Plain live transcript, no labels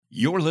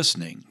You're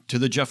listening to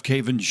The Jeff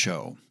Cavins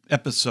Show,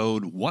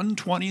 episode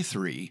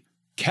 123,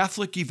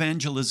 Catholic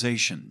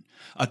Evangelization,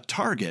 a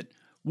target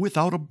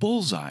without a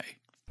bullseye.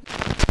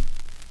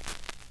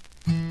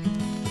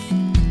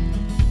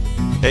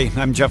 Hey,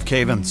 I'm Jeff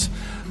Cavins.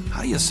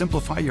 How do you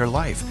simplify your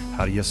life?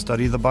 How do you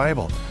study the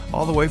Bible?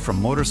 All the way from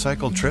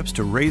motorcycle trips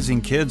to raising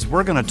kids,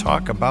 we're going to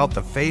talk about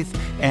the faith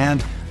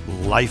and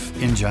life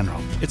in general.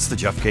 It's The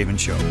Jeff Cavins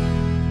Show.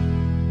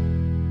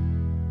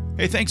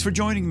 Hey, thanks for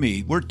joining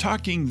me. We're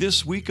talking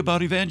this week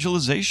about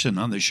evangelization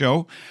on the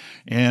show,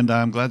 and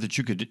I'm glad that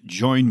you could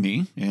join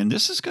me. And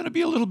this is going to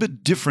be a little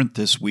bit different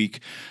this week.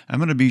 I'm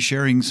going to be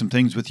sharing some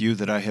things with you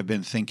that I have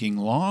been thinking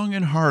long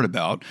and hard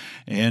about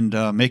and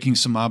making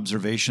some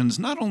observations,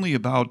 not only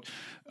about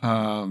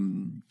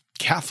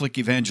Catholic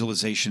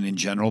evangelization in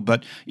general,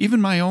 but even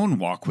my own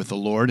walk with the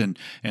Lord and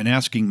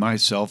asking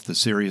myself the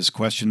serious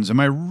questions. Am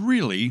I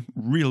really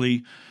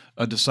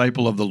a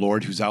disciple of the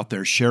Lord who's out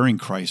there sharing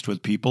Christ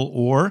with people,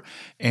 or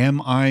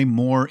am I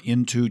more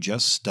into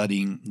just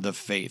studying the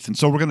faith? And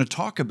so we're going to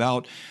talk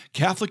about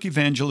Catholic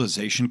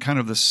evangelization, kind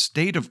of the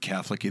state of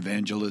Catholic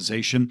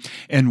evangelization,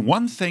 and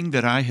one thing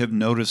that I have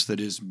noticed that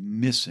is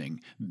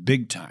missing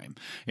big time,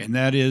 and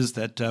that is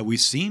that we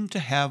seem to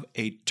have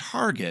a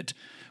target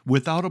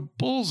without a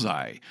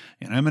bullseye.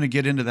 And I'm going to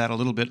get into that a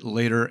little bit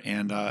later,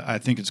 and I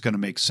think it's going to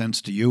make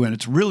sense to you. And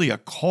it's really a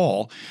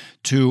call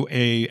to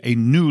a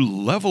new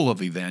level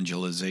of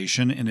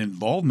evangelization and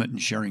involvement in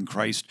sharing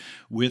Christ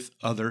with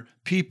other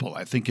people.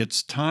 I think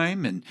it's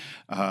time, and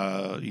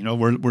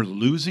we're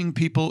losing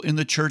people in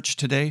the church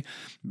today,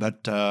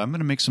 but I'm going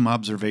to make some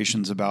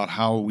observations about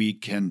how we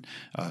can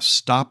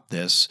stop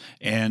this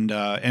and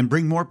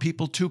bring more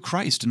people to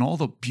Christ and all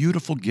the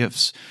beautiful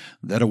gifts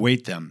that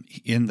await them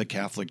in the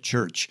Catholic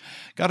Church.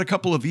 Got a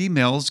couple of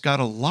emails, got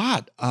a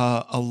lot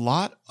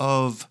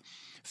of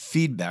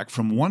feedback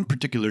from one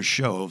particular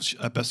show,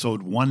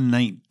 episode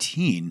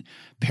 119,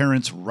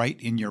 Parents Write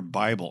in Your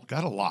Bible.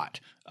 Got a lot.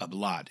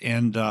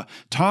 And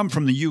Tom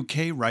from the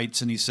UK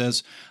writes, and he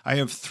says, I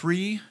have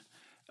 3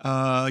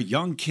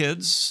 young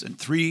kids and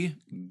 3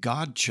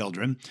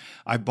 godchildren.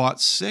 I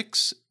bought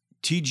 6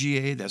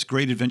 TGA, that's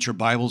Great Adventure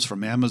Bibles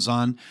from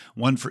Amazon,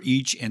 1 for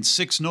each, and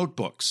 6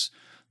 notebooks.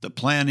 The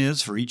plan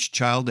is for each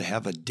child to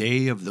have a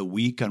day of the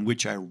week on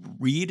which I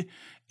read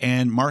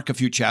and mark a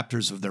few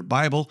chapters of their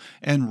Bible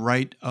and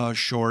write a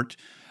short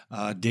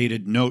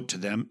dated note to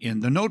them in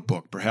the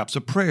notebook, perhaps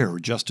a prayer or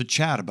just a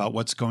chat about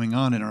what's going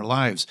on in our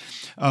lives.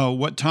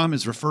 What Tom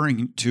is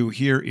referring to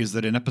here is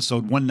that in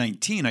episode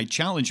 119, I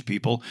challenged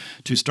people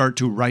to start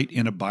to write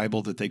in a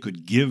Bible that they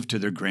could give to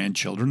their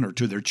grandchildren or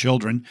to their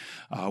children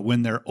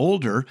when they're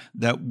older.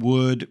 That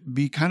would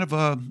be kind of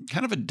a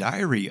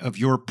diary of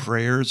your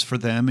prayers for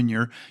them and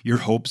your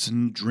hopes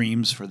and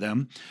dreams for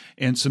them,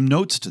 and some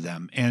notes to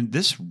them. And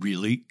this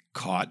really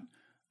caught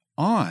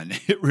on.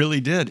 It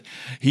really did.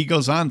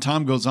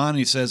 Tom goes on,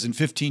 he says, in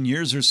 15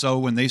 years or so,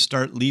 when they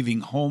start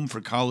leaving home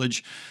for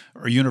college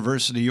or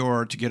university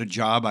or to get a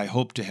job, I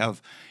hope to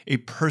have a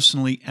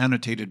personally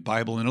annotated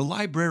Bible and a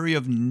library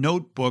of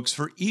notebooks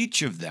for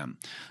each of them.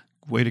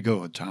 Way to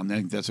go, Tom. I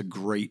think that's a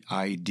great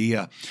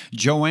idea.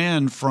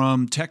 Joanne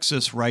from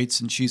Texas writes,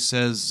 and she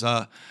says,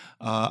 I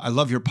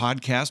love your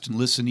podcast and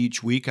listen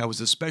each week. I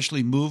was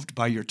especially moved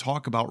by your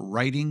talk about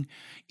writing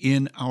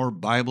in our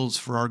Bibles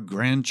for our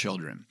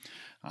grandchildren.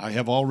 I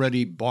have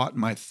already bought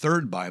my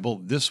 3rd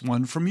Bible, this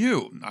one from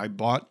you.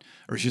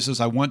 She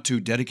says, I want to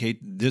dedicate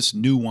this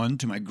new one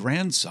to my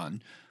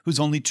grandson, who's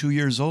only 2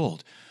 years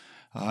old.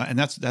 And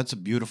that's a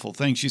beautiful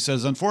thing. She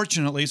says,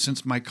 unfortunately,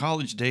 since my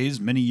college days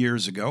many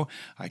years ago,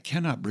 I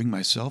cannot bring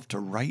myself to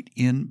write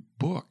in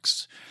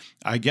books.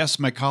 I guess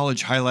my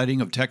college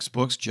highlighting of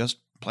textbooks just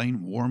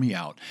plain wore me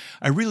out.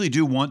 I really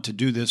do want to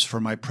do this for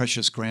my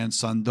precious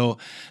grandson, though.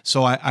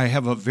 So I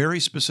have a very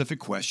specific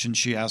question.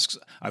 She asks,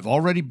 I've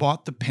already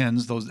bought the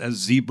pens, those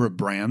Zebra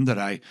brand that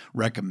I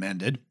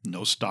recommended,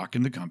 no stock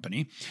in the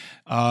company.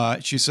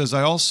 She says,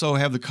 I also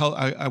have the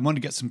color. I want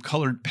to get some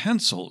colored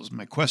pencils.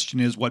 My question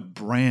is, what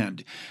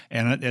brand?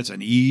 And that's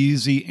an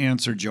easy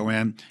answer,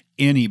 Joanne.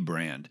 Any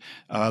brand.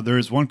 There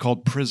is one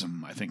called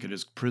Prism. I think it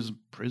is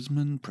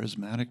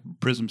Prismatic,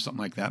 something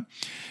like that.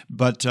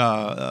 But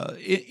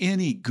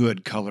any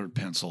good colored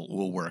pencil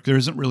will work. There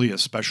isn't really a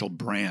special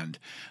brand,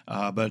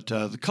 but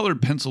the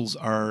colored pencils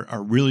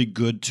are really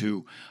good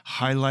to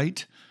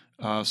highlight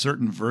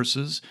certain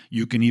verses.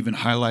 You can even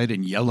highlight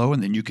in yellow,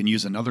 and then you can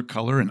use another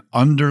color and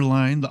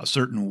underline a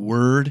certain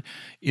word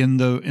in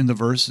the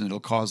verse, and it'll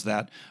cause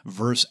that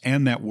verse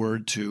and that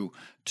word to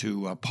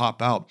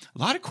pop out. A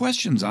lot of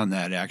questions on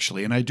that,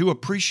 actually, and I do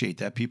appreciate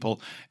that,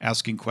 people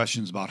asking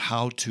questions about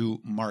how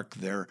to mark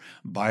their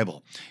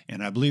Bible.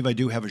 And I believe I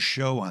do have a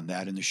show on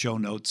that. In the show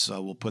notes,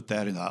 we'll put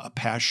that in a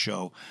past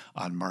show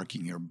on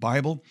marking your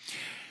Bible.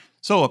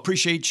 So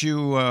appreciate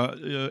you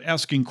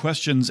asking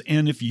questions.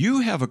 And if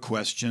you have a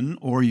question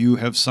or you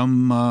have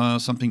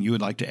something you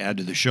would like to add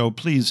to the show,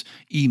 please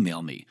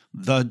email me,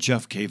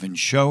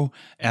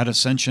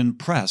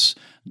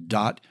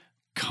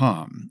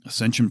 thejeffcavinsshow@ascensionpress.com,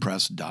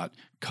 ascensionpress.com.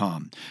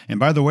 And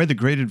by the way, the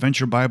Great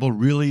Adventure Bible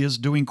really is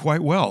doing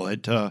quite well.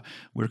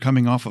 We're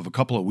coming off of a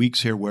couple of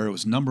weeks here where it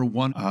was number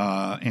one.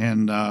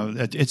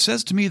 It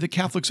says to me that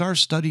Catholics are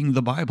studying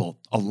the Bible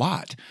a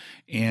lot,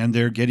 and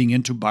they're getting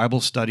into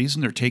Bible studies,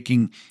 and they're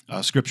taking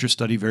Scripture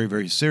study very,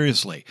 very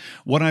seriously.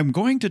 What I'm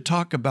going to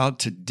talk about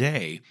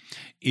today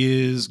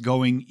is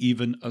going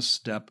even a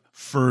step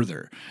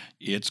further.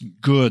 It's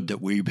good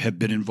that we have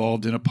been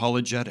involved in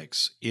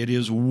apologetics. It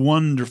is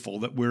wonderful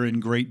that we're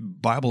in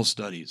great Bible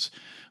studies.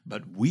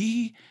 But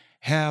we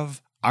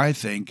have, I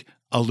think,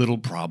 a little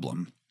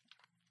problem.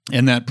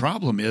 And that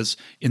problem is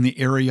in the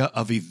area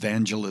of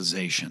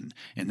evangelization,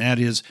 and that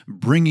is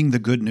bringing the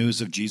good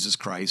news of Jesus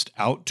Christ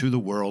out to the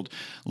world,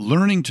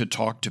 learning to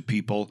talk to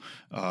people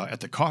at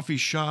the coffee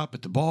shop,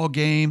 at the ball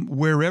game,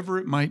 wherever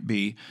it might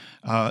be.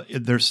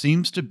 There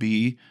seems to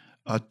be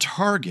a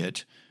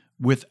target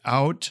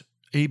without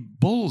a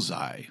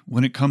bullseye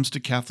when it comes to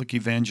Catholic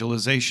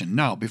evangelization.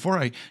 Now, before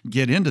I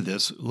get into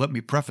this, let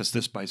me preface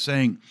this by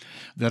saying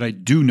that I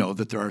do know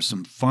that there are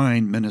some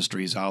fine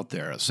ministries out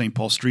there. St.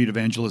 Paul Street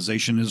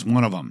Evangelization is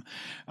one of them,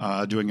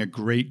 doing a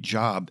great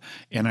job.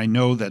 And I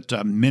know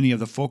that many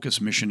of the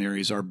focus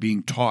missionaries are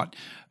being taught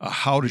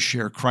how to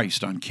share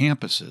Christ on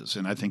campuses.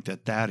 And I think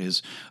that that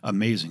is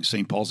amazing.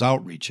 St. Paul's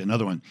Outreach,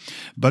 another one.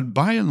 But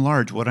by and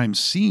large, what I'm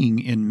seeing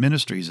in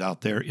ministries out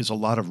there is a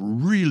lot of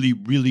really,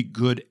 really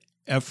good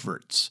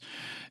efforts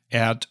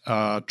at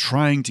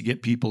trying to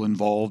get people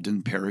involved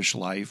in parish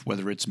life,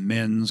 whether it's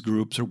men's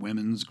groups or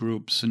women's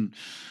groups and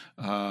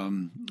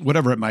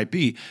whatever it might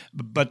be.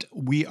 But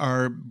we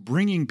are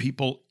bringing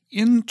people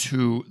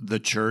into the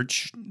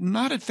church,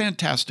 not at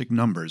fantastic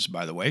numbers,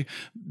 by the way,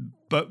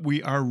 but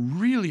we are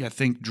really, I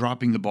think,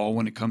 dropping the ball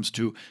when it comes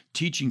to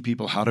teaching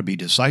people how to be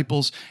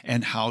disciples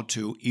and how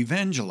to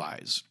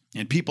evangelize.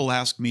 And people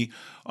ask me,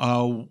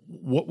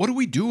 what do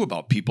we do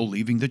about people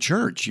leaving the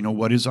church?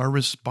 What is our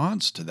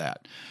response to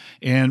that?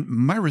 And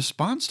my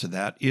response to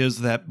that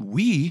is that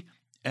we,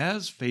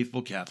 as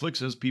faithful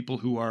Catholics, as people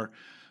who are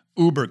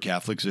uber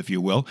Catholics, if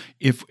you will,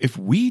 if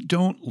we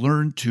don't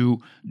learn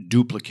to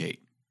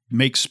duplicate,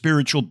 make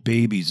spiritual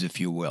babies, if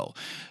you will,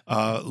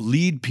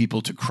 lead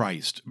people to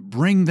Christ,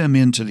 bring them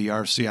into the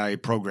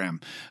RCIA program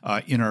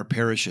in our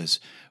parishes,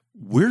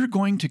 we're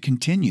going to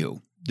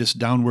continue this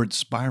downward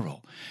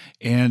spiral.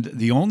 And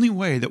the only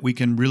way that we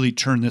can really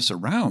turn this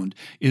around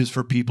is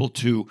for people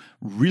to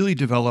really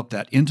develop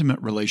that intimate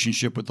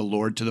relationship with the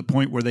Lord to the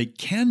point where they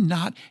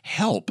cannot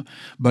help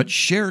but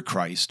share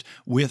Christ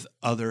with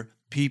other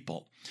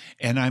people.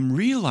 And I'm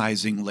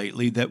realizing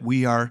lately that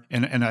we are,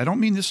 and I don't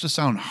mean this to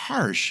sound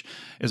harsh,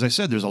 as I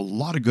said, there's a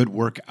lot of good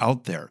work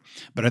out there,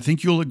 but I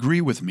think you'll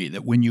agree with me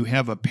that when you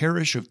have a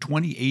parish of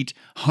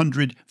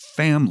 2,800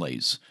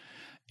 families,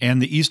 and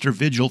the Easter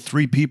Vigil,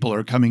 3 people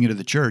are coming into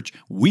the church,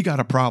 we got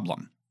a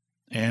problem.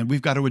 And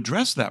we've got to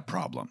address that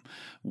problem.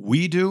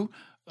 We do,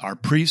 our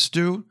priests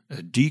do,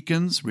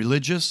 deacons,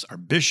 religious, our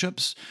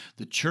bishops,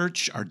 the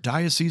church, our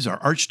diocese, our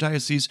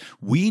archdiocese.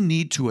 We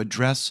need to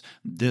address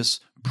this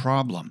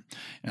problem.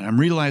 And I'm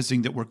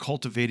realizing that we're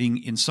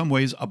cultivating, in some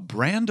ways, a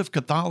brand of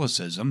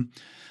Catholicism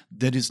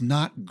that is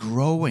not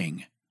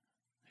growing.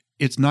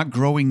 It's not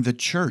growing the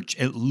church,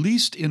 at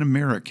least in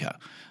America.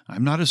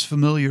 I'm not as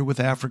familiar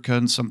with Africa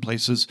and some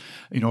places,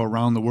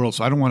 around the world.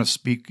 So I don't want to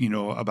speak,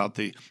 about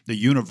the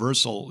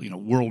universal,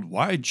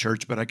 worldwide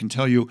church, but I can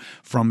tell you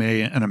from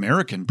an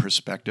American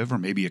perspective, or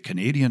maybe a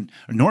Canadian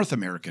or North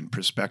American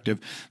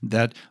perspective,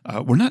 that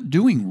we're not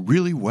doing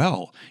really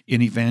well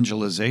in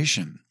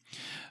evangelization.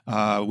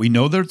 We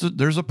know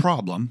there's a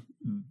problem,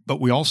 but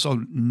we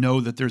also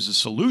know that there's a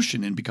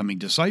solution in becoming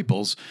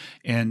disciples,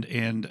 and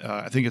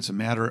I think it's a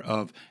matter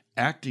of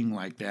acting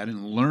like that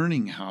and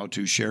learning how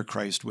to share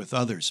Christ with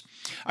others.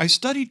 I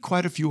studied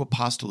quite a few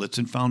apostolates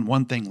and found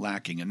one thing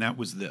lacking, and that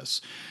was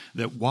this,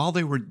 that while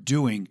they were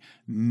doing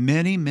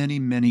many, many,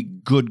 many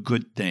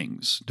good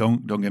things,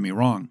 don't get me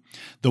wrong,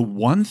 the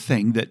one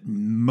thing that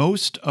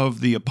most of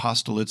the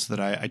apostolates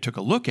that I took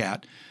a look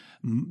at,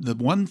 the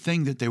one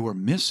thing that they were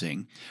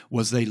missing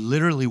was they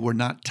literally were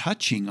not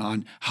touching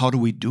on how do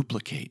we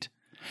duplicate.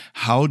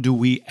 How do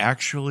we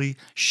actually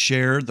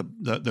share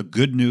the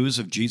good news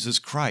of Jesus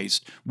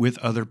Christ with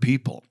other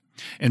people?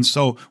 And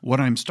so what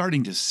I'm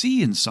starting to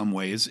see in some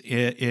ways,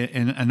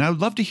 and I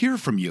would love to hear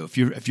from you.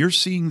 If you're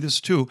seeing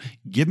this too,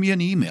 give me an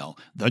email,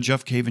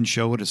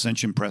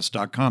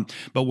 thejeffcavenshow@ascensionpress.com.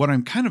 But what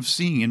I'm kind of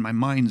seeing in my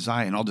mind's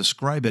eye, and I'll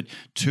describe it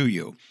to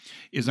you,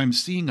 is I'm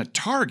seeing a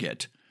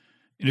target.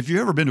 And if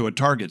you've ever been to a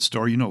Target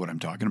store, you know what I'm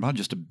talking about,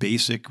 just a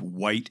basic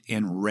white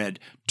and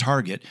red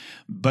target.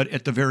 But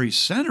at the very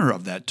center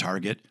of that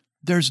target,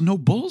 there's no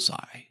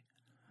bullseye.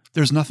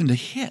 There's nothing to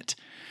hit.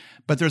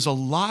 But there's a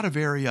lot of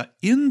area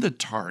in the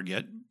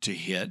target to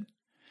hit.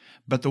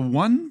 But the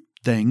one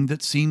thing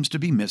that seems to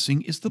be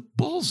missing is the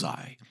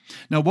bullseye.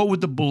 Now, what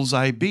would the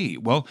bullseye be?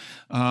 Well,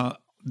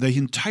 the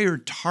entire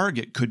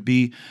target could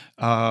be,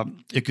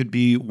 it could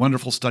be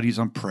wonderful studies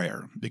on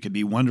prayer. It could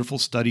be wonderful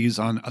studies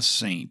on a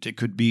saint. It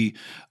could be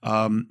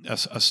a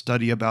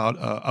study about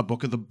a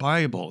book of the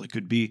Bible. It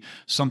could be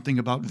something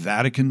about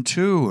Vatican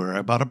II or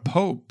about a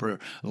pope or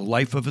the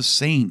life of a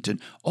saint.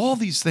 And all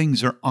these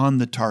things are on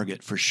the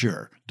target for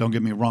sure. Don't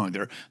get me wrong.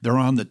 They're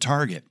on the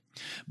target.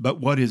 But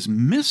what is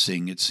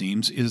missing, it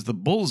seems, is the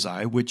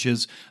bullseye, which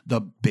is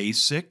the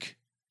basic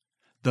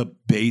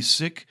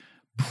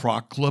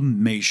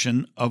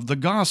proclamation of the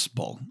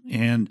gospel,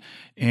 and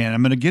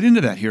I'm going to get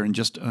into that here in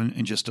just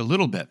a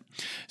little bit.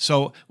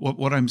 So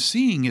what I'm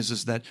seeing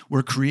is that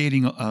we're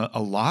creating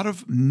a lot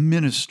of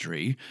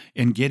ministry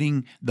and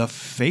getting the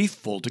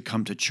faithful to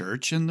come to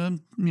church, and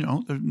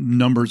the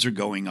numbers are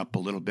going up a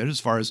little bit as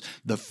far as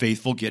the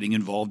faithful getting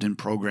involved in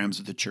programs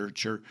at the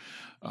church or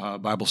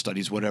Bible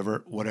studies,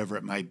 whatever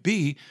it might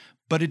be.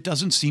 But it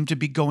doesn't seem to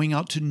be going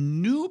out to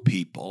new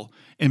people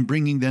and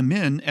bringing them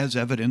in, as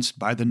evidenced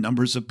by the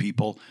numbers of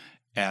people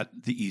at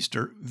the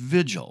Easter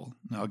Vigil.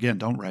 Now, again,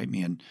 don't write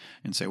me and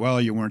say,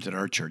 well, you weren't at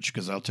our church,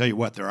 because I'll tell you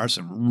what, there are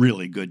some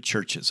really good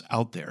churches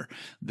out there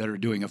that are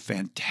doing a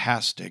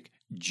fantastic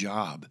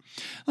job.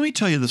 Let me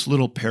tell you this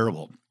little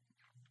parable,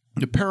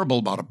 the parable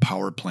about a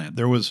power plant.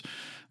 There was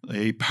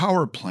a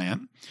power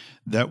plant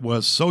that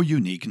was so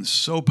unique and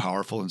so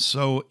powerful and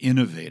so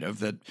innovative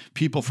that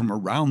people from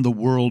around the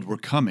world were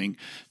coming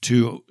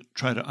to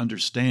try to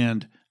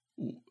understand,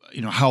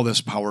 how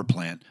this power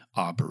plant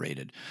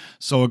operated.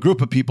 So a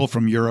group of people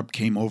from Europe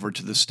came over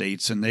to the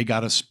States, and they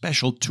got a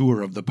special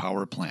tour of the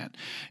power plant,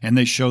 and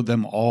they showed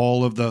them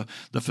all of the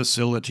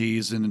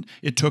facilities, and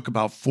it took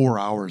about 4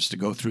 hours to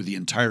go through the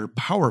entire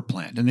power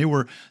plant, and they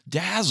were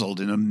dazzled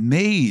and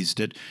amazed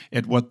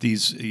at what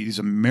these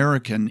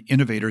American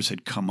innovators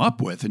had come up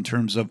with in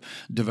terms of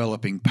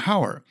developing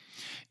power.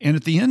 And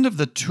at the end of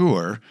the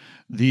tour,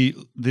 the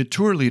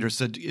tour leader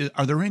said,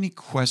 "Are there any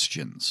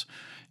questions?"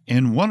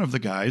 And one of the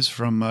guys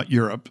from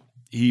Europe,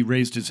 he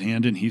raised his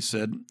hand and he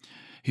said,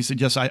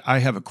 yes, I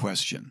have a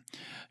question.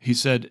 He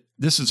said,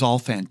 this is all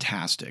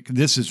fantastic.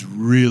 This is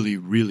really,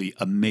 really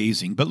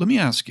amazing. But let me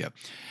ask you,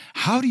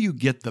 how do you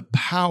get the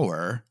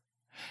power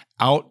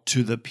out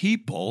to the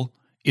people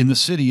in the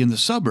city, in the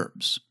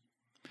suburbs?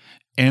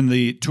 And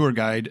the tour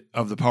guide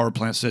of the power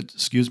plant said,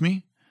 excuse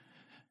me?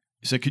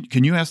 He said,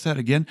 can you ask that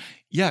again?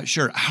 Yeah,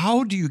 sure.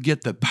 How do you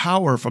get the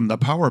power from the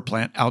power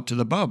plant out to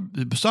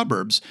the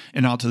suburbs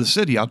and out to the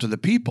city, out to the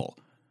people?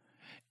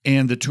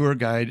 And the tour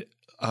guide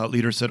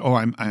leader said, oh,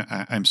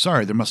 I'm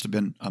sorry. There must have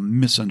been a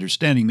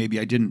misunderstanding. Maybe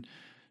I didn't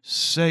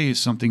say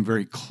something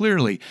very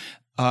clearly.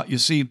 You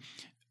see,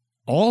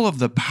 all of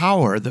the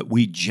power that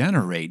we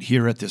generate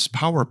here at this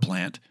power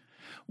plant,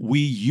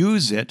 we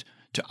use it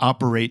to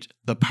operate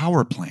the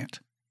power plant.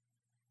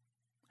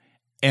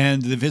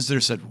 And the visitor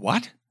said,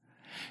 what?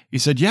 He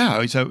said, yeah.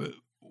 He said,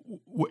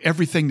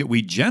 everything that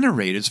we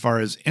generate as far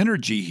as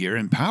energy here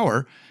and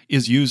power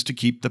is used to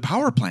keep the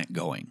power plant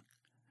going.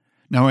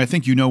 Now, I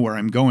think you know where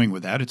I'm going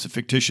with that. It's a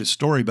fictitious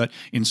story, but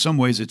in some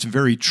ways it's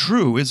very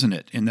true, isn't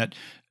it? In that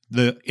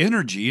the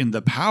energy and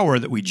the power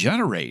that we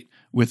generate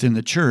within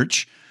the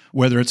church,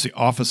 whether it's the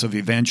office of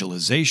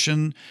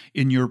evangelization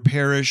in your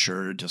parish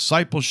or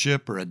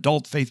discipleship or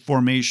adult faith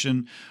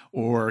formation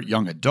or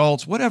young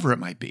adults, whatever it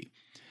might be,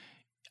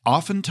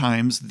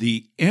 oftentimes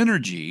the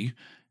energy,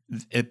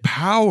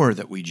 power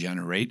that we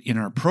generate in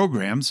our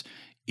programs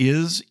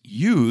is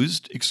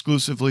used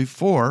exclusively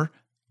for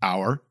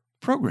our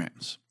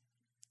programs.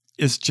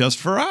 It's just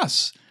for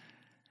us.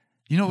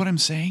 You know what I'm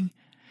saying?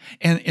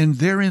 And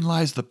therein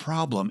lies the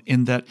problem,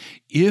 in that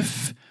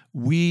if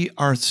we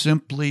are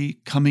simply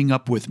coming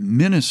up with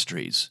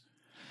ministries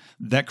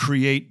that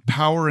create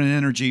power and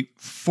energy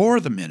for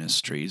the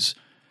ministries,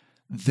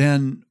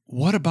 then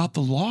what about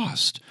the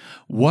lost?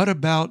 What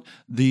about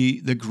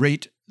the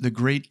great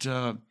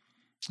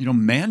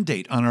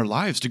mandate on our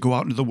lives to go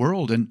out into the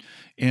world and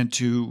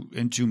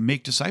to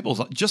make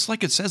disciples? Just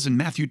like it says in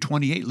Matthew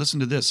 28. Listen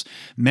to this,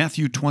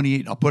 Matthew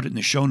 28. I'll put it in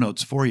the show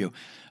notes for you.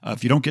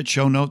 If you don't get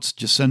show notes,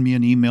 just send me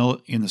an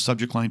email. In the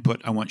subject line,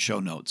 put, I want show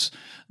notes.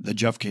 The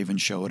Jeff Caven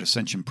Show at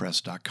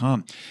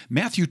ascensionpress.com.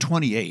 Matthew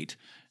 28.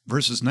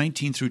 Verses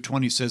 19 through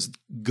 20 says,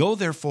 go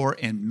therefore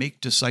and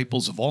make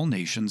disciples of all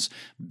nations,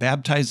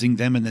 baptizing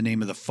them in the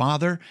name of the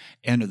Father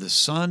and of the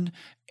Son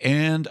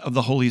and of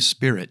the Holy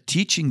Spirit,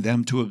 teaching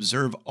them to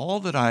observe all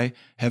that I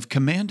have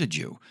commanded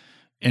you.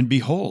 And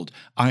behold,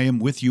 I am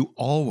with you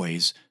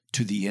always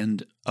to the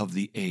end of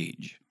the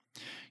age.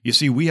 You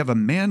see, we have a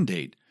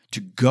mandate to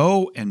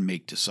go and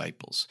make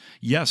disciples.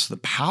 Yes, the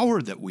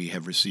power that we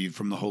have received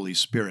from the Holy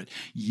Spirit.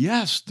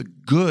 Yes, the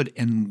good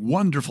and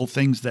wonderful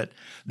things that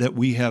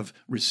we have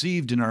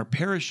received in our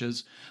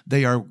parishes,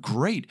 they are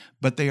great,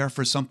 but they are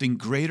for something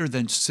greater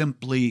than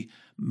simply,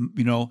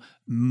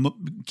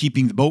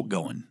 keeping the boat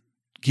going,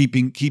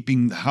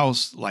 keeping the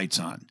house lights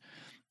on.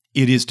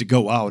 It is to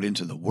go out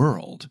into the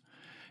world.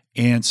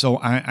 And so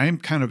I'm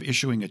kind of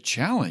issuing a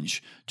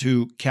challenge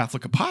to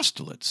Catholic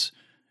apostolates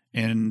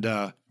And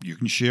you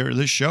can share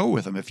this show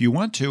with them if you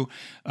want to.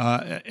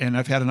 And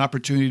I've had an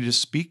opportunity to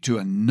speak to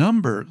a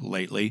number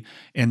lately,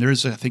 and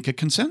there's, I think, a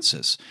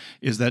consensus,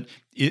 is that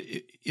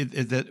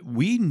that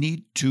we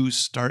need to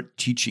start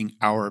teaching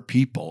our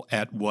people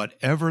at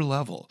whatever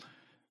level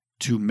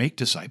to make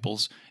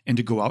disciples and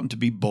to go out and to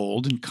be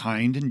bold and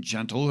kind and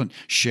gentle and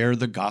share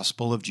the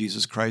gospel of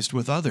Jesus Christ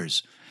with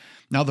others.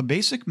 Now, the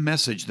basic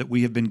message that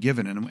we have been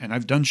given, and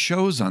I've done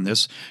shows on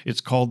this,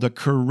 it's called the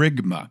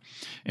kerygma.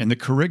 And the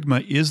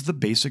kerygma is the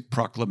basic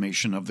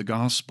proclamation of the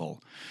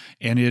gospel.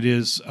 And it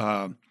is,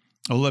 let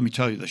me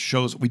tell you, the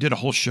shows, we did a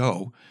whole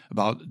show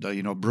about,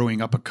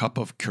 brewing up a cup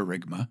of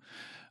kerygma.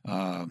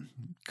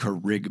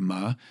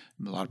 Kerygma,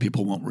 a lot of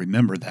people won't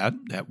remember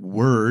that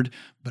word,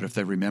 but if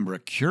they remember a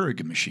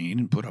Keurig machine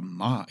and put a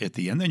ma at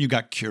the end, then you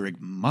got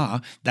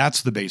kerygma.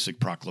 That's the basic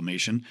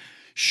proclamation.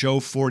 Show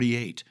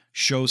 48,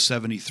 show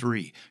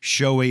 73,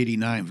 show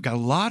 89. We've got a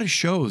lot of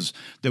shows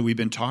that we've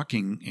been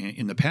talking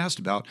in the past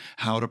about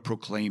how to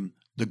proclaim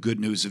the good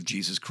news of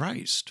Jesus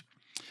Christ.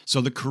 So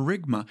the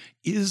kerygma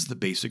is the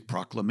basic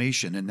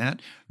proclamation, and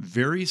that,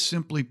 very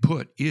simply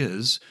put,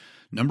 is,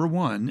 number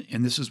one,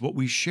 and this is what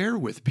we share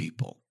with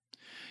people,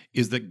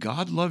 is that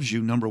God loves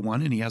you, number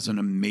one, and he has an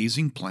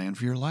amazing plan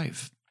for your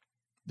life.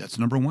 That's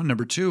number one.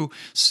 Number two,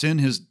 sin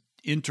has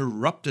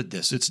interrupted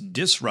this. It's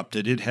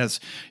disrupted. It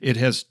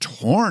has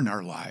torn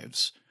our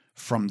lives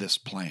from this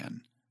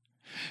plan.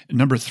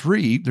 Number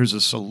three, there's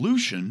a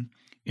solution,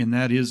 and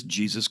that is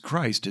Jesus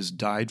Christ has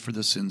died for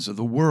the sins of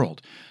the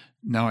world.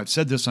 Now, I've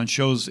said this on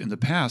shows in the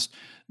past.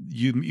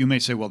 You may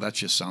say, well, that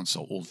just sounds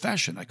so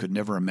old-fashioned. I could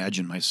never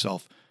imagine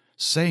myself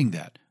saying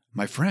that.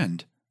 My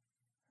friend,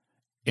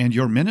 and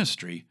your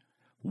ministry,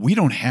 we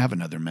don't have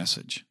another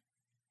message.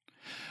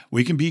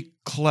 We can be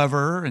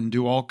clever and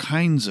do all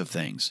kinds of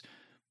things,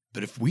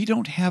 but if we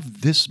don't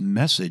have this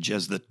message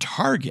as the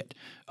target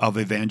of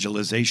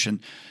evangelization,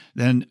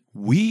 then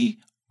we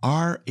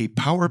are a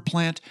power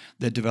plant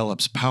that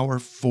develops power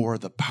for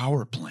the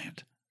power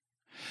plant.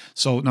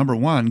 So, number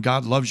one,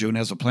 God loves you and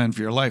has a plan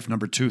for your life.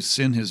 Number two,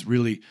 sin has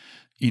really,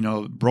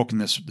 broken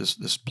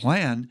this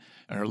plan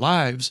in our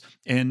lives.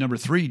 And number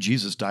three,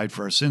 Jesus died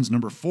for our sins.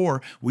 Number four,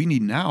 we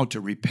need now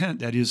to repent.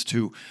 That is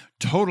to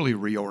totally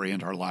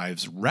reorient our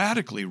lives,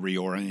 radically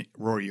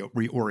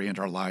reorient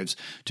our lives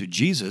to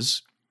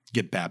Jesus,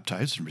 get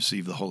baptized and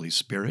receive the Holy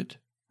Spirit,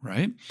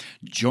 right?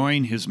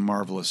 Join his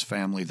marvelous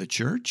family, the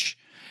church,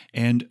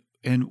 and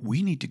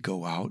we need to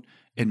go out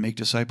and make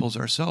disciples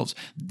ourselves.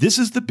 This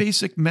is the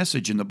basic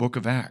message in the book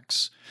of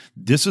Acts.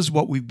 This is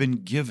what we've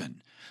been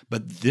given.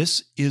 But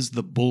this is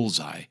the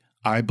bullseye,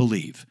 I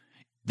believe,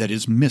 that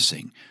is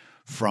missing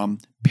from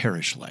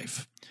parish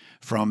life,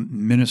 from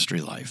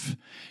ministry life.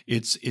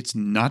 It's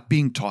not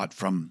being taught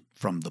from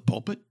the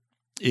pulpit.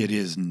 It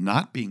is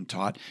not being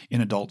taught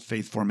in adult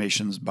faith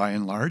formations by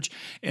and large.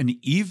 And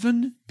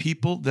even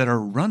people that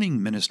are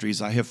running ministries,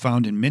 I have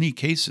found in many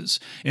cases,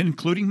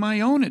 including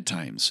my own at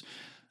times,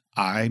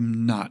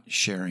 I'm not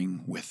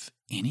sharing with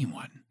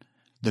anyone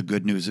the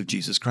good news of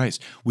Jesus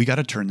Christ. We got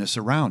to turn this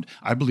around.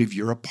 I believe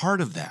you're a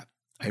part of that.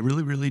 I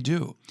really, really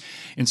do.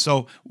 And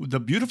so the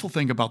beautiful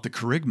thing about the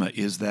kerygma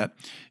is that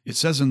it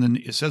says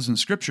in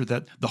Scripture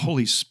that the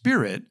Holy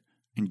Spirit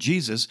in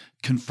Jesus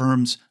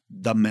confirms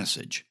the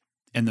message.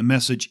 And the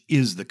message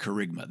is the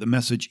kerygma. The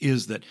message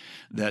is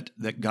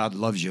that God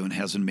loves you and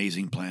has an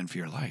amazing plan for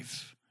your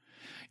life.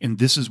 And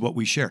this is what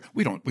we share.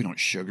 We don't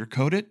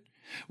sugarcoat it.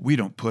 We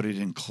don't put it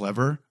in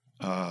clever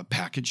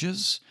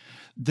packages.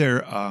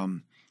 This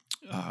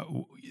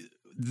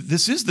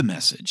is the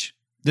message.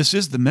 This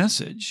is the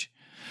message.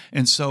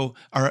 And so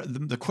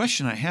the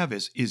question I have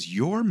is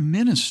your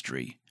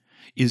ministry,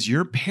 is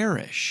your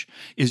parish,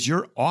 is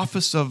your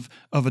office of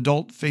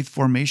adult faith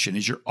formation,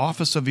 is your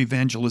office of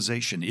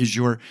evangelization, is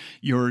your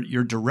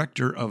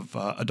director of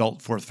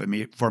adult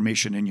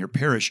formation in your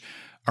parish,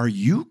 are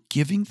you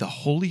giving the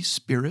Holy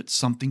Spirit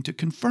something to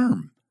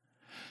confirm?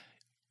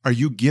 Are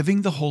you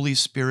giving the Holy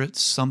Spirit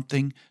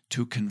something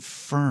to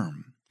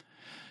confirm?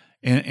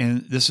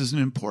 And this is an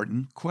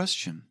important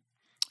question.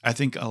 I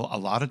think a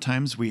lot of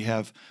times we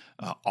have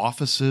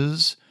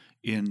offices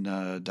in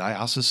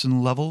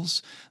diocesan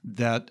levels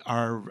that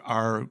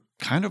are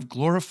kind of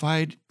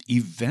glorified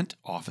event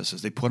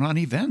offices. They put on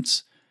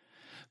events.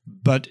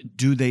 But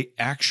do they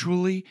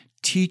actually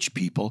teach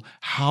people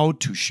how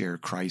to share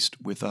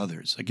Christ with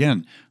others?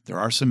 Again, there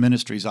are some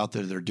ministries out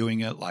there that are doing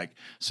it, like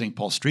St.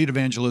 Paul Street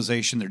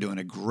Evangelization. They're doing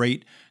a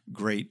great,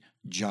 great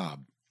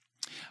job.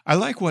 I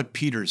like what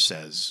Peter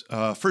says.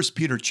 1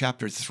 Peter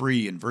chapter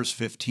 3 and verse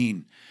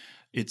 15.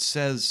 It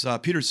says,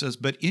 Peter says,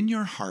 "But in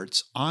your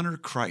hearts honor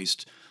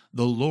Christ,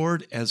 the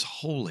Lord, as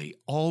holy,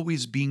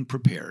 always being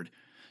prepared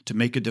to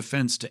make a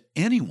defense to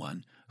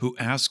anyone who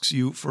asks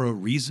you for a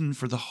reason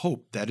for the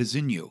hope that is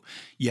in you,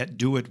 yet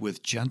do it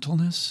with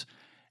gentleness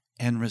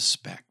and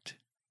respect."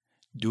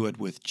 Do it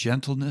with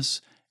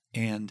gentleness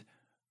and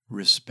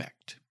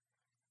respect.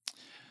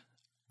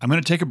 I'm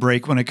going to take a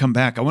break. When I come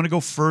back, I want to go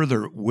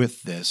further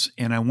with this,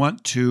 and I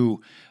want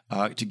to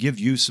give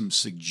you some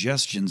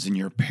suggestions in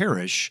your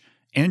parish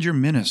and your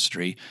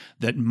ministry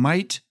that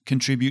might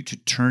contribute to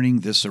turning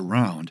this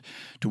around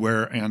to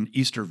where on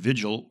Easter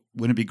Vigil,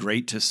 wouldn't it be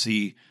great to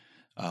see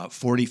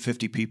 40,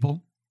 50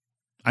 people?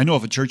 I know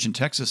of a church in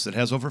Texas that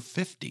has over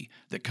 50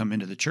 that come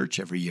into the church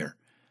every year.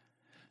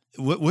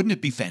 Wouldn't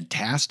it be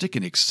fantastic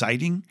and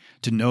exciting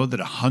to know that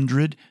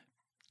 100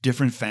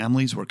 different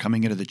families were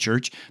coming into the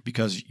church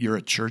because you're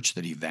a church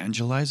that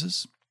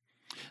evangelizes?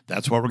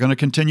 That's what we're going to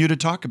continue to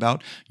talk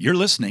about. You're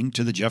listening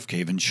to The Jeff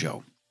Cavins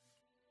Show.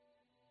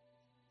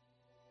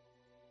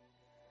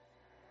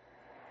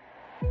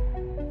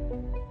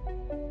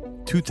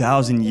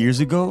 "2,000 years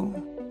ago,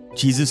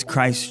 Jesus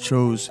Christ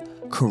chose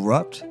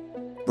corrupt,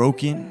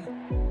 broken,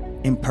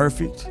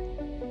 imperfect,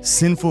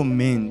 sinful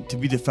men to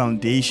be the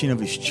foundation of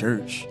his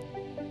church.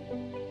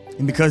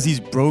 And because these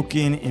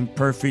broken,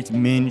 imperfect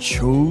men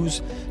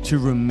chose to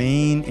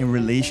remain in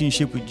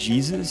relationship with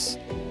Jesus,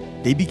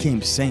 they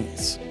became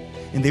saints.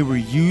 And they were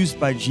used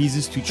by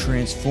Jesus to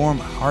transform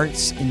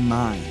hearts and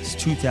minds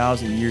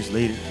 2,000 years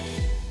later.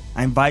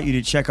 I invite you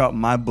to check out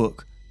my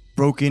book,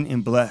 Broken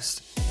and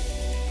Blessed,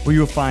 where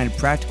you'll find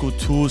practical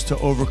tools to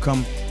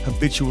overcome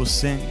habitual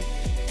sin,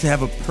 to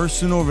have a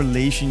personal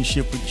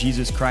relationship with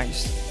Jesus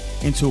Christ,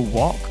 and to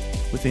walk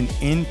with an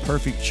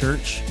imperfect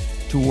church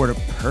toward a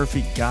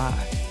perfect God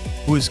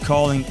who is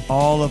calling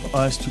all of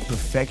us to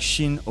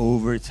perfection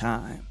over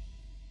time.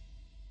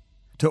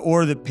 To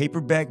order the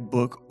paperback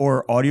book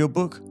or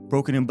audiobook,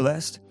 Broken and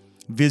Blessed,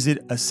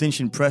 visit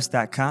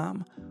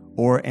ascensionpress.com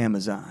or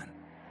Amazon.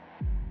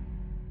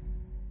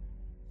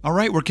 All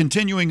right, we're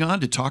continuing on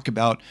to talk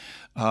about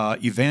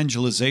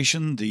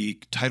evangelization. The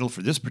title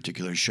for this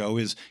particular show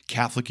is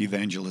Catholic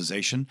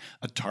Evangelization,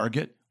 a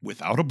Target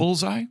Without a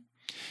Bullseye.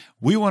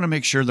 We want to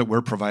make sure that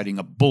we're providing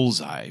a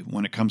bullseye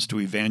when it comes to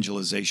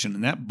evangelization,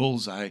 and that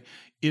bullseye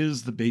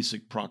is the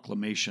basic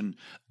proclamation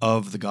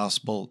of the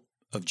gospel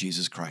of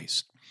Jesus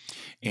Christ.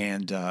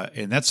 And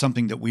that's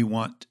something that we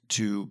want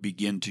to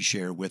begin to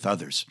share with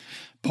others.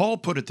 Paul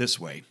put it this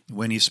way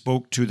when he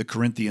spoke to the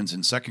Corinthians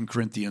in 2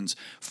 Corinthians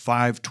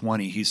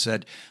 5:20. He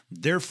said,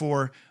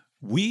 "Therefore,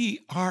 we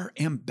are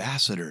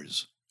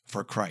ambassadors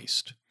for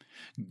Christ,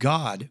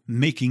 God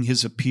making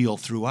his appeal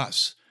through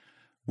us.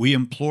 We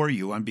implore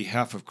you on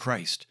behalf of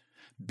Christ,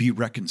 be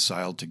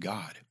reconciled to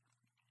God."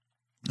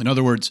 In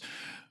other words,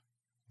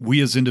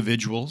 we as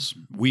individuals,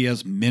 we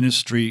as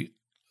ministry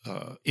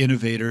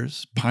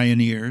innovators,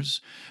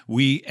 pioneers,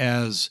 we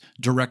as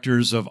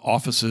directors of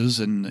offices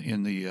in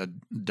the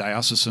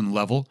diocesan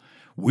level,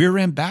 we're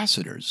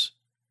ambassadors.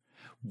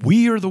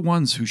 We are the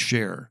ones who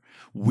share.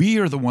 We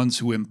are the ones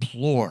who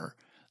implore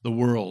the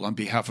world on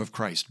behalf of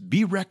Christ,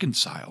 be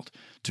reconciled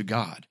to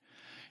God.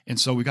 And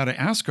so we got to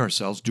ask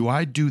ourselves, do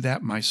I do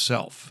that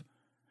myself?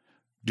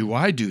 Do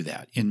I do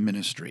that in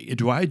ministry?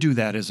 Do I do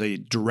that as a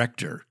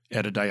director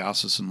at a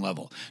diocesan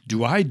level?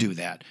 Do I do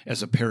that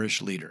as a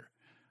parish leader?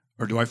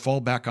 Or do I fall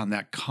back on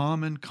that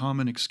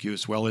common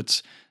excuse, well,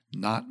 it's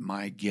not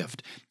my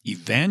gift?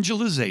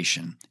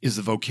 Evangelization is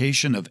the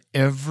vocation of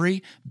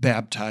every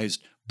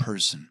baptized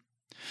person.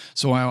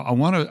 So I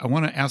want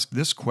to ask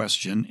this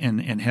question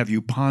and have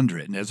you ponder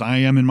it. And as I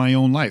am in my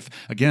own life,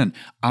 again,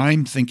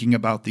 I'm thinking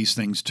about these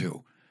things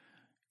too.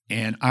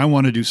 And I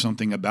want to do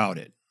something about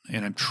it.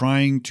 And I'm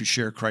trying to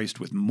share Christ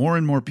with more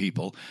and more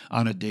people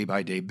on a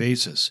day-by-day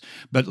basis.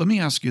 But let me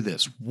ask you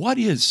this. What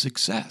is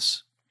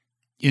success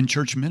in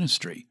church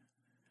ministry?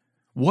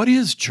 What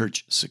is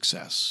church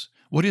success?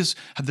 What is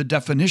the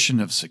definition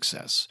of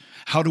success?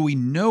 How do we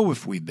know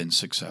if we've been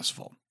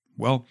successful?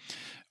 Well,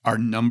 are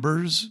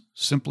numbers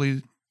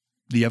simply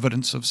the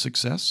evidence of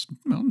success?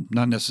 Well,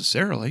 not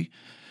necessarily.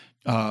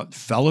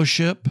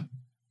 Fellowship,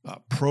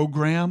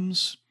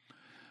 programs,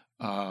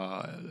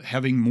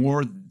 having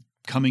more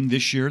coming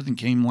this year than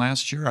came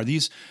last year.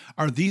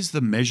 Are these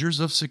the measures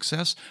of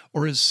success?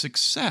 Or is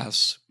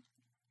success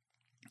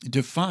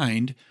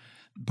defined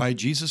by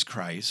Jesus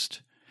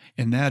Christ?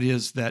 And that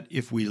is that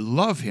if we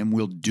love him,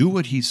 we'll do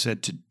what he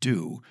said to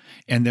do,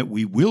 and that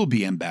we will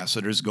be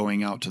ambassadors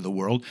going out to the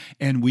world,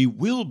 and we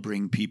will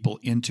bring people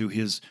into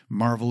his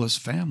marvelous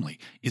family.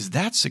 Is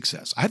that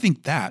success? I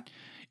think that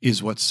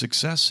is what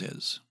success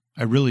is.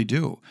 I really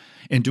do.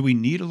 And do we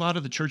need a lot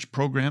of the church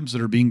programs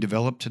that are being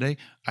developed today?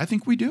 I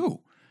think we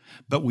do.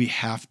 But we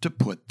have to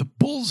put the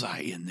bullseye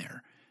in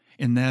there,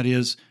 and that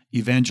is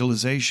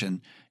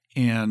evangelization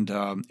and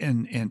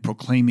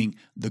proclaiming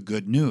the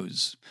good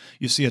news.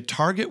 You see, a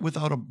target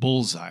without a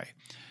bullseye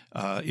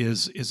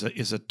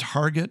is a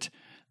target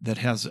that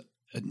has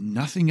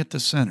nothing at the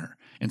center,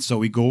 and so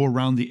we go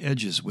around the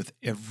edges with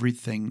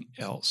everything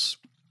else.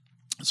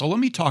 So let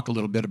me talk a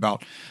little bit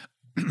about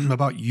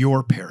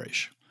your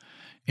parish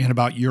and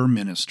about your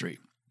ministry.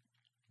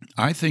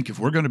 I think if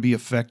we're going to be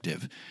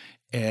effective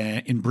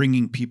in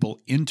bringing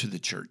people into the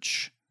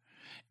church,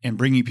 and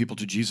bringing people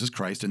to Jesus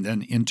Christ and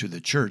then into the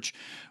church,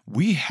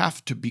 we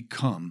have to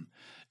become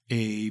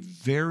a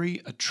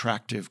very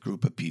attractive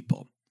group of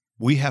people.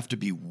 We have to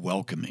be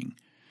welcoming.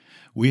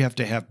 We have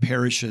to have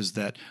parishes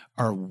that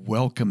are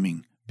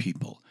welcoming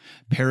people,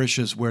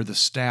 parishes where the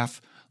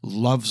staff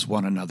loves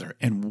one another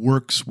and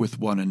works with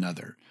one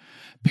another,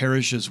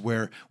 parishes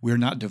where we're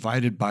not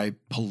divided by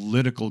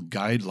political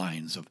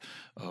guidelines of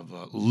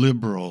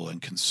liberal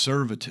and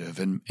conservative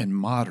and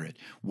moderate.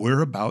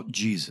 We're about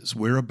Jesus.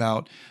 We're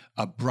about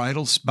a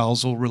bridal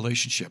spousal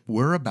relationship.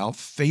 We're about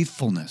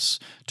faithfulness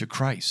to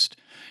Christ.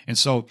 And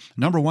so,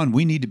 number one,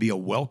 we need to be a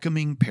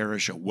welcoming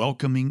parish, a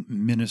welcoming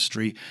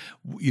ministry.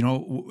 You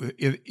know,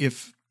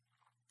 if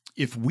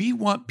we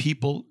want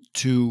people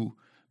to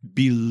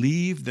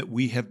believe that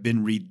we have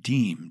been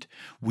redeemed,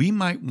 we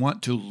might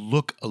want to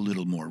look a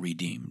little more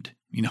redeemed.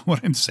 You know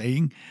what I'm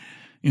saying?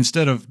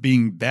 Instead of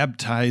being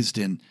baptized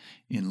in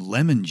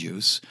lemon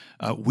juice,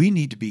 we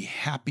need to be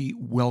happy,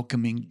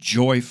 welcoming,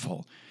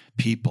 joyful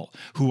people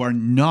who are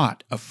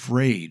not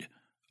afraid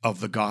of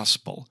the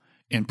gospel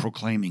and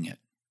proclaiming it.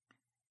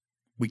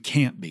 We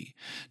can't be.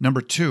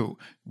 Number two,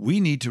 we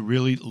need to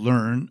really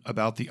learn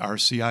about the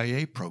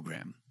RCIA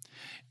program.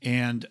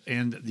 And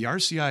the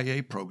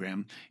RCIA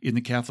program in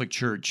the Catholic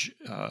Church,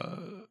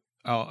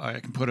 I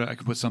can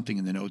put something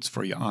in the notes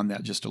for you on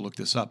that just to look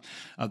this up.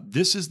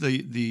 This is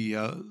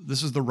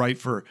the rite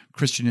for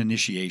Christian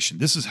initiation.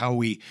 This is how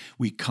we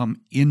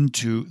come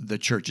into the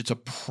church. It's a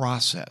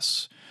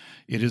process.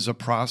 It is a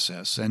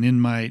process. And in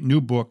my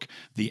new book,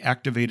 The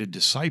Activated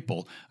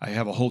Disciple, I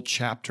have a whole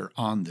chapter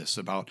on this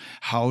about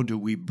how do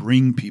we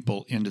bring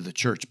people into the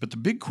church. But the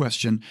big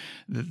question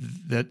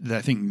that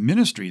I think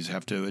ministries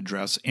have to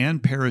address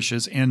and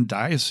parishes and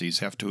dioceses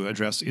have to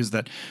address is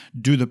that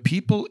do the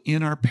people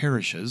in our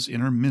parishes,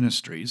 in our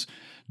ministries,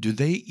 do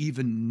they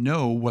even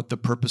know what the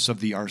purpose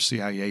of the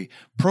RCIA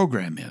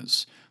program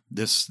is?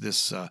 This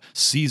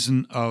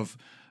season of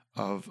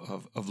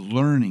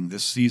learning,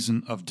 this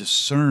season of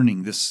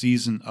discerning, this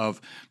season of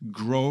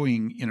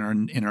growing in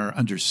our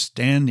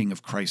understanding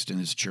of Christ and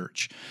His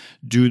church.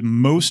 Do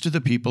most of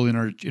the people in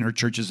our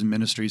churches and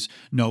ministries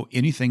know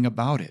anything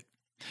about it?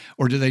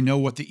 Or do they know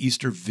what the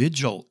Easter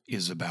Vigil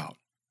is about?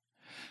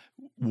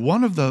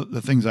 One of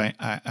the things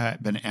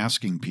I've been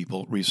asking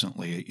people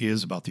recently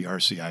is about the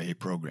RCIA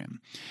program.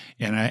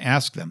 And I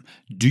ask them,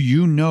 do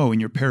you know in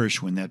your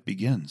parish when that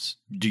begins?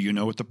 Do you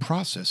know what the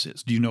process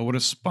is? Do you know what a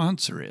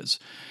sponsor is?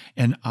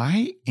 And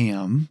I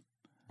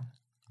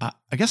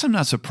guess I'm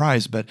not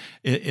surprised, but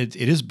it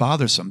is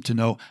bothersome to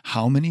know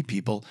how many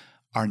people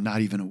are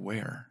not even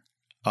aware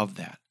of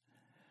that.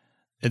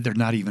 They're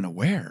not even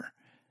aware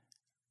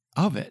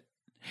of it.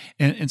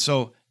 And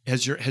so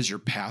has your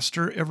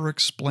pastor ever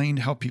explained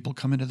how people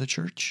come into the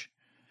church?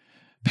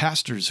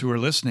 Pastors who are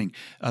listening,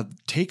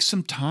 take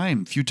some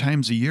time, a few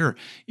times a year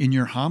in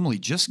your homily,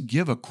 just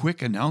give a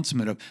quick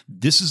announcement of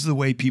this is the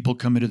way people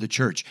come into the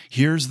church.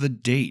 Here's the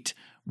date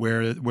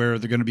where they're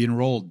going to be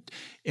enrolled,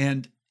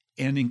 and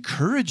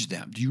encourage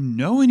them. Do you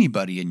know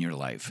anybody in your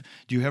life?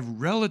 Do you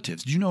have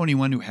relatives? Do you know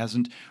anyone who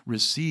hasn't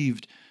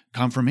received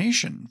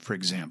confirmation, for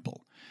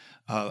example?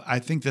 I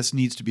think this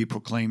needs to be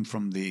proclaimed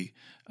from the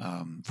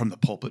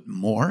pulpit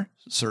more,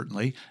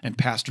 certainly, and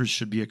pastors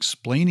should be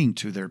explaining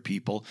to their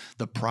people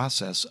the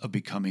process of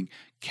becoming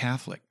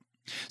Catholic.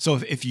 So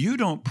if you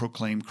don't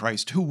proclaim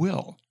Christ, who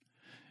will?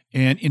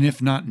 And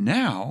if not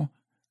now,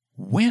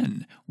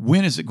 when?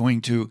 When is it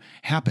going to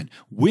happen?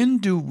 When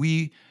do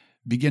we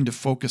begin to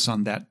focus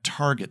on that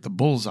target, the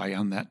bullseye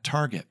on that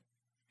target?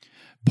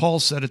 Paul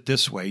said it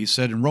this way. He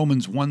said in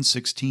Romans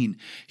 1:16,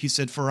 he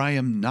said, "For I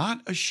am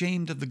not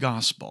ashamed of the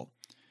gospel,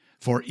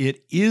 for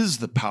it is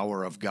the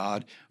power of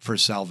God for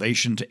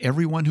salvation to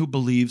everyone who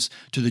believes,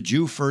 to the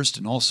Jew first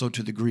and also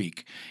to the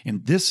Greek."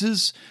 And this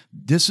is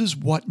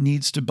what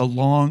needs to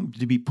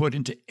be put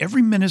into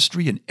every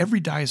ministry and every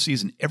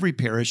diocese and every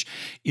parish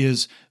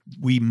is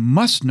we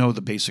must know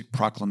the basic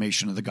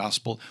proclamation of the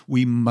gospel.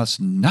 We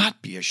must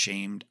not be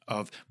ashamed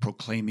of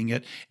proclaiming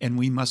it, and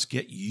we must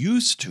get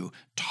used to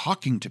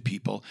talking to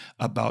people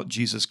about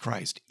Jesus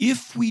Christ.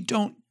 If we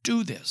don't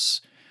do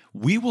this,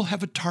 we will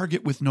have a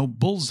target with no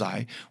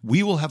bullseye.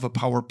 We will have a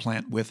power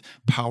plant with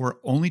power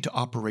only to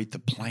operate the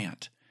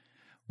plant.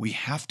 We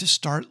have to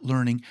start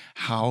learning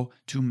how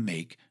to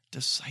make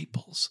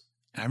disciples.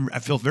 I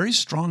feel very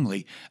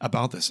strongly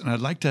about this, and I'd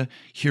like to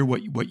hear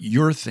what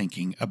you're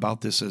thinking about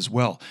this as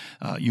well.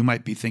 You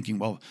might be thinking,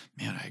 well,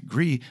 man, I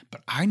agree,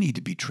 but I need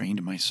to be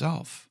trained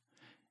myself.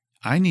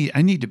 I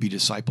need to be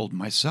discipled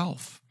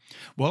myself.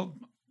 Well,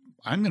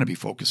 I'm going to be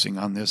focusing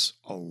on this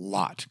a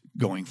lot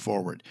going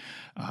forward.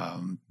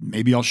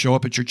 Maybe I'll show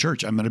up at your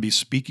church. I'm going to be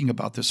speaking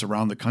about this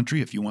around the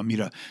country. If you want me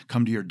to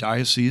come to your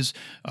diocese,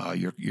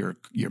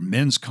 your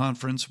men's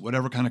conference,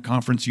 whatever kind of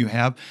conference you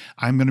have,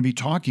 I'm going to be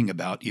talking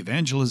about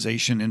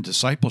evangelization and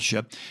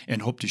discipleship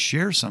and hope to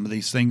share some of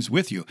these things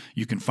with you.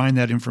 You can find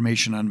that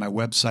information on my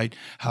website,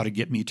 How to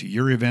Get Me to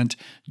Your Event,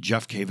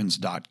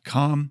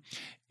 jeffcavins.com.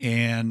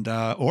 And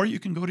or you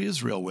can go to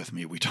Israel with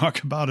me. We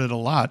talk about it a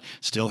lot.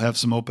 Still have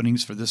some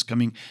openings for this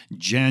coming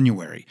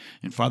January.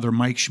 And Father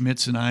Mike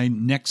Schmitz and I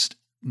next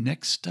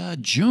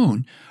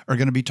June are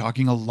going to be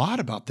talking a lot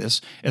about this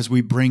as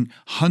we bring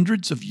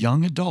hundreds of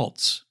young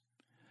adults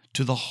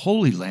to the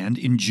Holy Land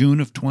in June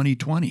of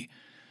 2020.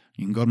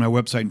 You can go to my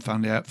website and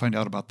find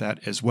out about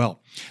that as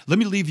well. Let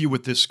me leave you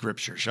with this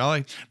scripture, shall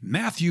I?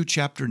 Matthew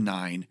chapter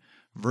 9,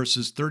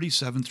 verses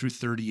 37 through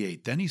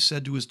 38. Then he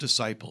said to his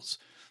disciples,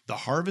 "The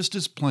harvest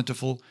is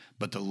plentiful,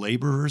 but the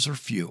laborers are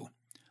few.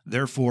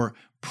 Therefore,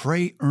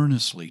 pray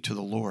earnestly to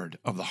the Lord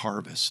of the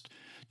harvest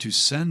to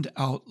send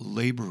out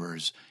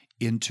laborers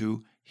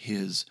into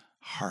his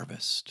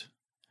harvest."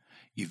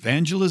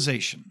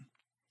 Evangelization,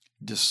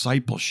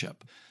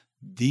 discipleship,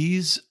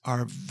 these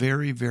are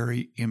very,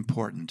 very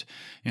important.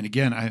 And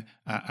again,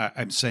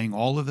 I'm saying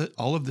all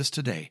of this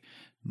today,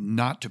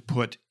 not to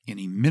put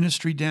any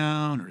ministry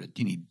down or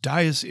any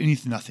diocese,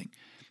 anything, nothing,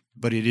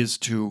 but it is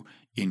to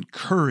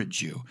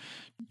encourage you,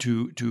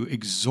 to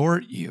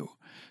exhort you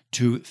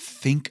to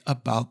think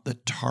about the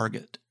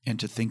target and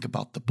to think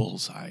about the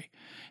bullseye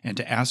and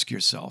to ask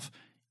yourself,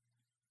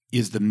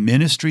 is the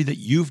ministry that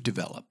you've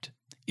developed,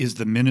 is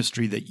the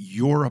ministry that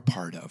you're a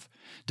part of,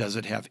 does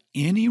it have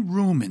any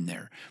room in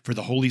there for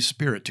the Holy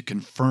Spirit to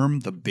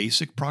confirm the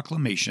basic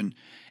proclamation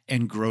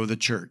and grow the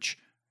church?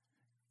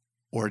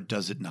 Or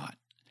does it not?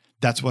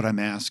 That's what I'm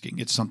asking.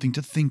 It's something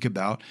to think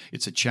about.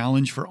 It's a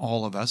challenge for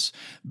all of us,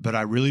 but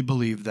I really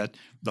believe that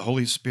the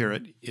Holy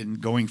Spirit, in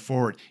going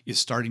forward, is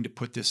starting to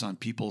put this on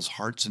people's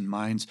hearts and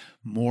minds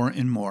more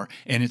and more,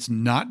 and it's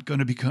not going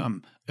to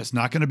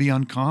be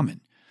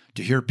uncommon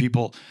to hear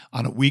people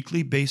on a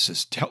weekly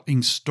basis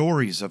telling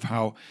stories of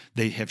how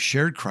they have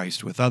shared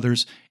Christ with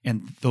others,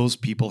 and those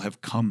people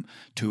have come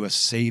to a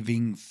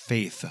saving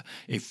faith,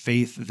 a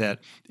faith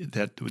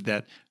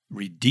that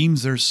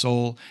redeems their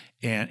soul,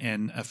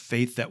 and a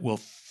faith that will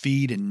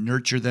feed and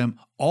nurture them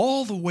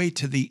all the way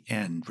to the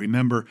end.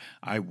 Remember,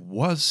 I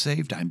was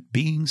saved, I'm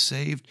being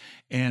saved,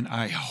 and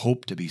I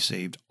hope to be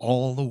saved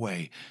all the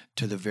way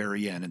to the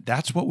very end. And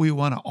that's what we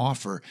want to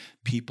offer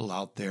people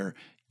out there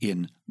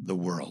in the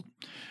world.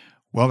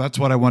 Well, that's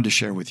what I wanted to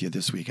share with you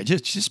this week.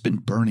 It's just been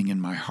burning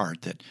in my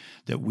heart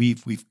that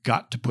we've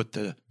got to put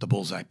the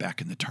bullseye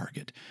back in the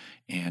target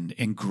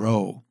and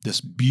grow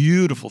this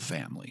beautiful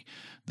family,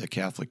 the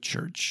Catholic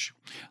Church.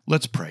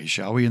 Let's pray,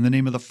 shall we? In the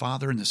name of the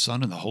Father, and the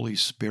Son, and the Holy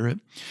Spirit.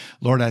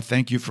 Lord, I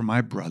thank you for my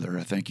brother.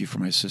 I thank you for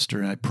my sister.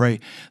 And I pray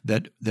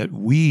that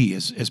we,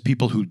 as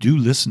people who do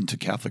listen to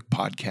Catholic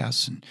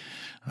podcasts and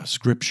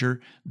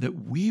Scripture,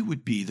 that we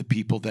would be the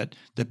people that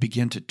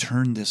begin to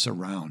turn this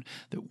around,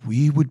 that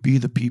we would be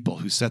the people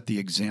who set the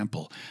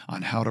example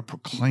on how to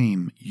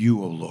proclaim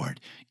you, O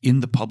Lord, in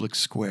the public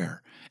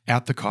square,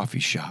 at the coffee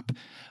shop,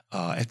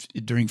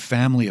 during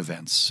family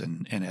events,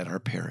 and at our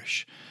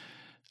parish.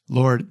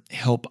 Lord,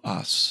 help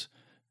us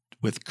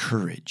with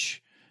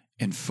courage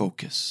and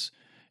focus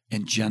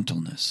and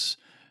gentleness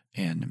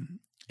and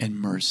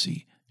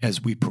mercy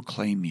as we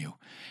proclaim you.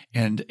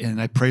 And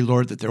I pray,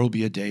 Lord, that there will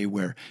be a day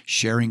where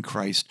sharing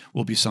Christ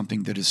will be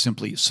something that is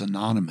simply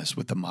synonymous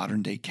with the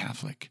modern-day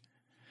Catholic.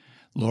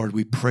 Lord,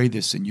 we pray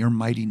this in your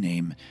mighty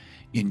name,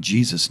 in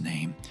Jesus'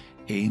 name.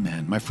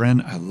 Amen. My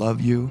friend, I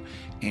love you,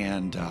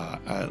 and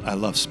I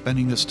love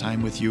spending this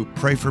time with you.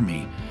 Pray for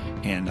me,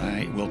 and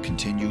I will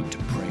continue to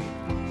pray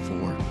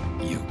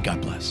for you.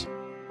 God bless.